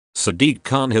Sadiq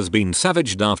Khan has been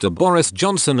savaged after Boris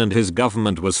Johnson and his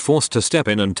government was forced to step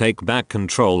in and take back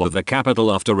control of the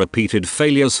capital after repeated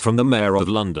failures from the Mayor of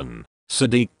London.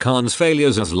 Sadiq Khan's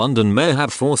failures as London Mayor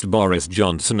have forced Boris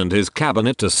Johnson and his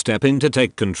cabinet to step in to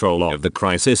take control of the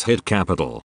crisis-hit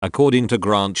capital, according to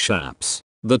Grant Shapps,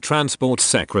 the Transport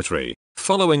Secretary,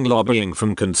 following lobbying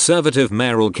from Conservative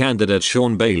mayoral candidate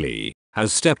Sean Bailey,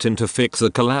 has stepped in to fix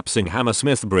the collapsing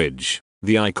Hammersmith Bridge.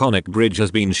 The iconic bridge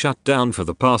has been shut down for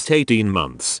the past 18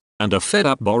 months, and a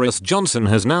fed-up Boris Johnson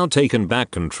has now taken back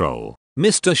control.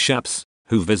 Mr. Shapps,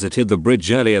 who visited the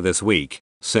bridge earlier this week,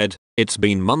 said, "It's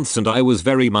been months and I was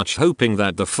very much hoping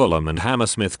that the Fulham and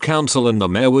Hammersmith Council and the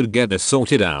Mayor would get this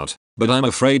sorted out, but I'm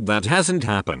afraid that hasn't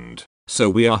happened. So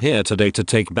we are here today to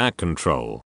take back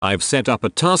control. I've set up a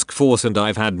task force and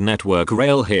I've had Network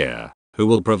Rail here, who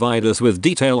will provide us with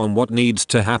detail on what needs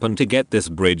to happen to get this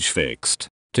bridge fixed."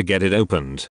 To get it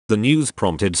opened, the news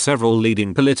prompted several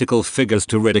leading political figures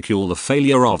to ridicule the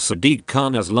failure of Sadiq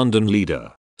Khan as London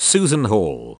leader. Susan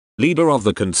Hall, leader of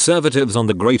the Conservatives on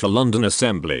the Greater London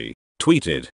Assembly,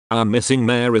 tweeted, "Our missing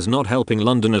mayor is not helping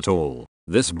London at all.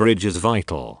 This bridge is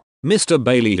vital." Mr.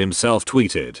 Bailey himself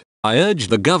tweeted, "I urged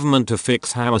the government to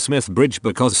fix Hammersmith Bridge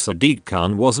because Sadiq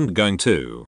Khan wasn't going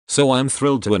to. So I'm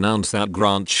thrilled to announce that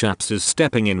Grant Shapps is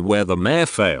stepping in where the mayor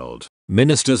failed.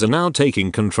 Ministers are now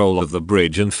taking control of the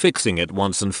bridge and fixing it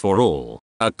once and for all.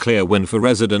 A clear win for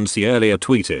residents," he earlier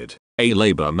tweeted. "A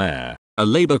Labour mayor, a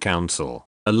Labour council,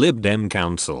 a Lib Dem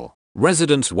council.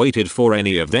 Residents waited for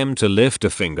any of them to lift a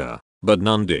finger, but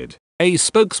none did." A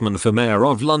spokesman for Mayor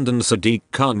of London Sadiq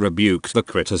Khan rebuked the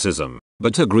criticism,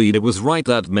 but agreed it was right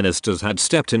that ministers had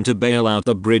stepped in to bail out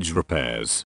the bridge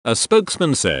repairs. A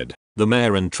spokesman said, "The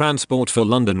Mayor and Transport for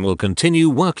London will continue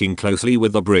working closely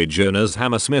with the bridge owners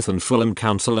Hammersmith and Fulham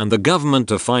Council and the government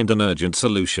to find an urgent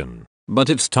solution. But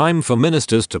it's time for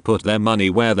ministers to put their money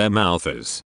where their mouth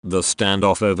is." The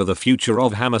standoff over the future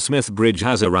of Hammersmith Bridge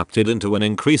has erupted into an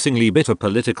increasingly bitter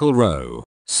political row.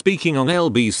 Speaking on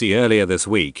LBC earlier this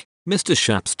week, Mr.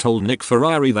 Shapps told Nick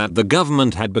Ferrari that the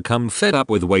government had become fed up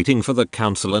with waiting for the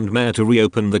council and mayor to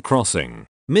reopen the crossing.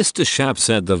 Mr. Shapps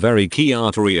said the very key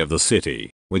artery of the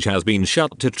city, which has been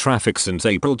shut to traffic since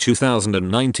April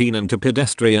 2019 and to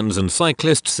pedestrians and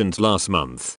cyclists since last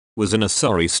month, was in a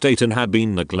sorry state and had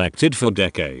been neglected for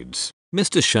decades.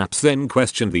 Mr. Shapps then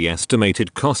questioned the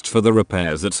estimated cost for the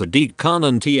repairs that Sadiq Khan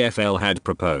and TfL had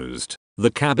proposed.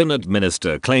 The cabinet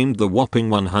minister claimed the whopping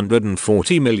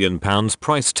 £140 million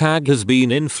price tag has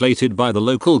been inflated by the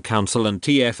local council and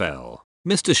TfL.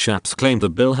 Mr. Shapps claimed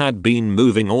the bill had been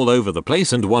moving all over the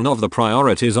place and one of the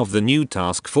priorities of the new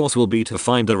task force will be to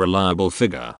find a reliable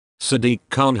figure. Sadiq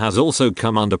Khan has also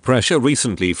come under pressure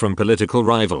recently from political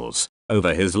rivals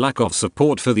over his lack of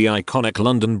support for the iconic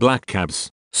London black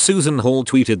cabs. Susan Hall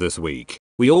tweeted this week,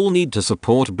 "We all need to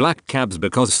support black cabs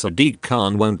because Sadiq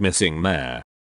Khan won't missing mayor."